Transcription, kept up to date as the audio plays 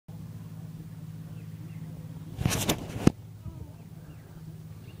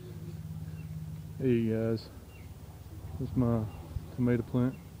Hey guys, this is my tomato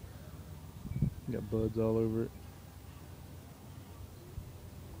plant. Got buds all over it.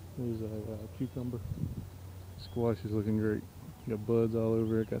 There's a cucumber. Squash is looking great. Got buds all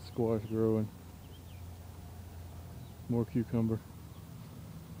over it. Got squash growing. More cucumber.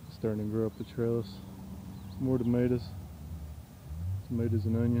 Starting to grow up the trellis. More tomatoes. Tomatoes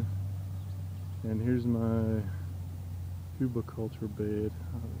and onion. And here's my hubiculture bed.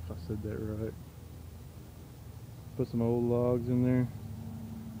 I don't know if I said that right. Put some old logs in there.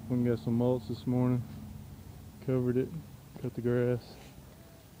 Went and got some mulch this morning. Covered it. Cut the grass.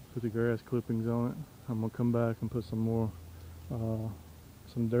 Put the grass clippings on it. I'm gonna come back and put some more,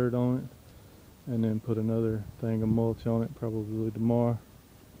 some dirt on it, and then put another thing of mulch on it probably tomorrow.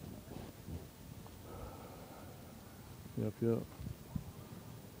 Yep.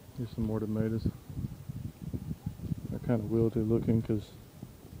 Here's some more tomatoes. They're kind of wilted looking because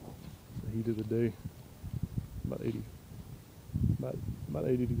the heat of the day. About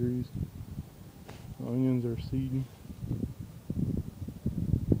 80 degrees. Onions are seeding.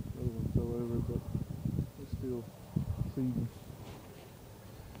 Other one fell over, but it's still seeding.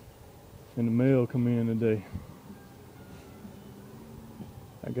 And the mail come in today.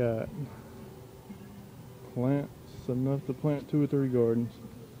 I got plants enough to plant 2 or 3 gardens.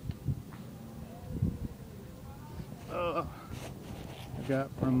 I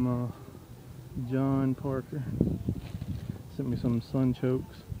got from John Parker. Sent me some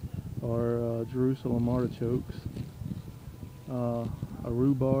sunchokes, or Jerusalem artichokes, a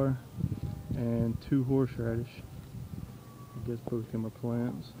rhubarb, and 2 horseradish. I guess both of them are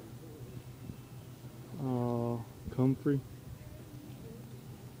plants. Comfrey.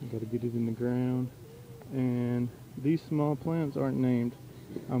 Gotta get it in the ground. And these small plants aren't named.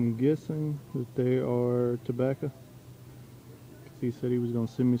 I'm guessing that they are tobacco. He said he was gonna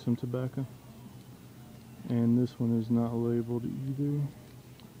send me some tobacco. And this one is not labeled either.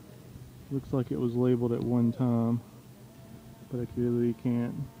 Looks like it was labeled at one time, but I clearly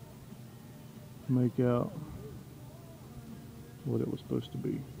can't make out what it was supposed to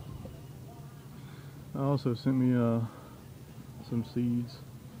be. I also sent me some seeds.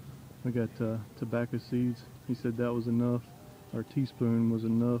 I got tobacco seeds. He said that was enough, or a teaspoon was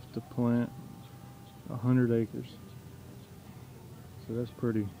enough to plant 100 acres. So that's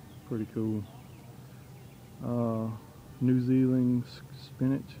pretty cool. New Zealand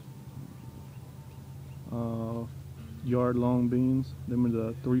spinach, yard long beans. Them are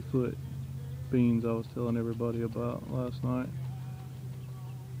the 3-foot beans I was telling everybody about last night.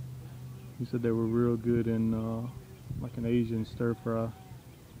 He said they were real good in like an Asian stir fry.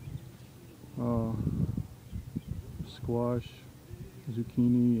 Squash,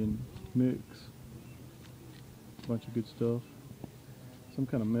 zucchini, and mix. A bunch of good stuff. Some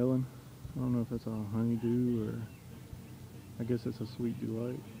kind of melon. I don't know if that's a honeydew or I guess it's a sweet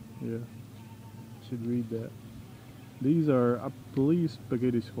delight. Yeah, should read that. These are, I believe,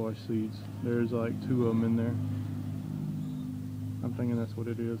 spaghetti squash seeds. There's like 2 of them in there. I'm thinking that's what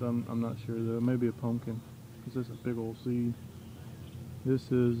it is. I'm not sure though. Maybe a pumpkin, because it's a big old seed.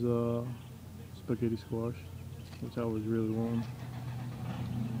 This is spaghetti squash, which I was really wanting.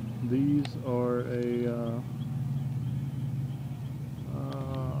 These are a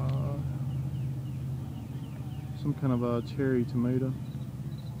some kind of a cherry tomato.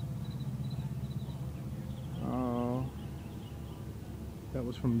 That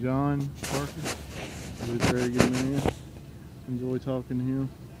was from John Parker. He was a very good man. Enjoy talking to him.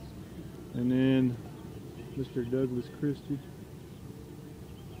 And then Mr. Douglas Christie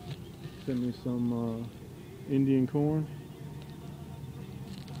sent me some Indian corn.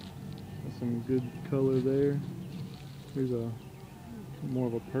 That's some good color there. Here's a more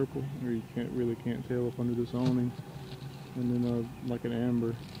of a purple, or you can't tell up under this awning, and then like an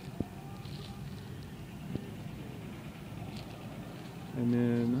amber, and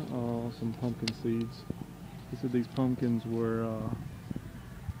then some pumpkin seeds. He said these pumpkins were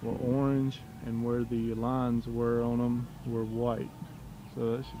orange, and where the lines were on them were white,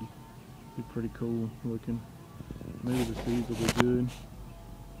 so that should be pretty cool looking. Maybe the seeds will be good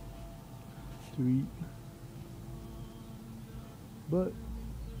to eat. But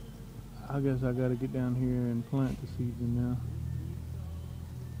I guess I gotta get down here and plant the seeds in now,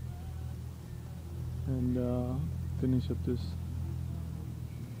 and finish up this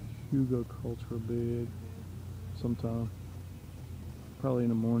hubiculture bed sometime, probably in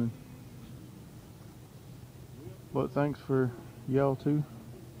the morning. But thanks for y'all too,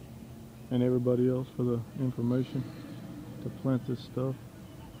 and everybody else for the information to plant this stuff.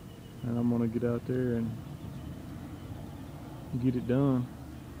 And I'm gonna get out there and get it done.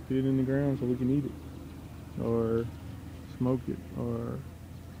 get it in the ground so we can eat it, or smoke it, or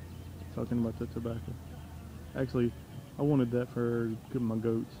talking about the tobacco. Actually, I wanted that for my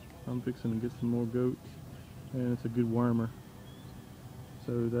goats. I'm fixing to get some more goats, and it's a good wormer,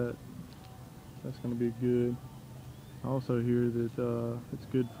 so that's going to be good. I also hear that it's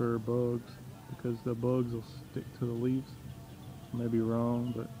good for bugs because the bugs will stick to the leaves. I may be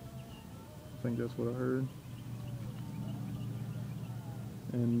wrong, but I think that's what I heard.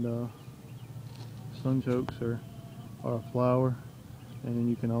 And sunchokes are a flower, and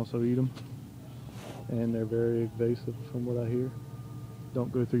you can also eat them. And they're very invasive from what I hear.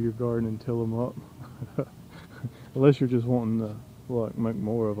 Don't go through your garden and till them up. Unless you're just wanting to like make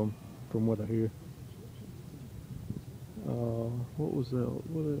more of them, from what I hear. What was that?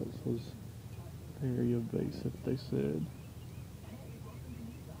 What else was very invasive, they said?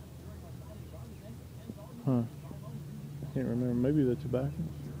 Huh. I can't remember. Maybe the tobacco?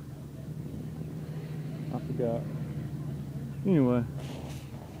 I forgot. Anyway,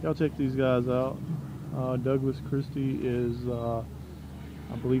 y'all check these guys out. Douglas Christie is, I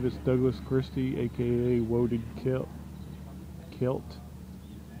believe it's Douglas Christie, aka Woaded Celt.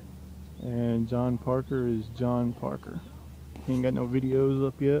 And John Parker is John Parker. He ain't got no videos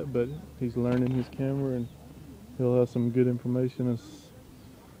up yet, but he's learning his camera, and he'll have some good information as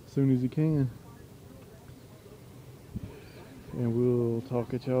soon as he can. And we'll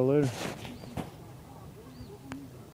talk at y'all later.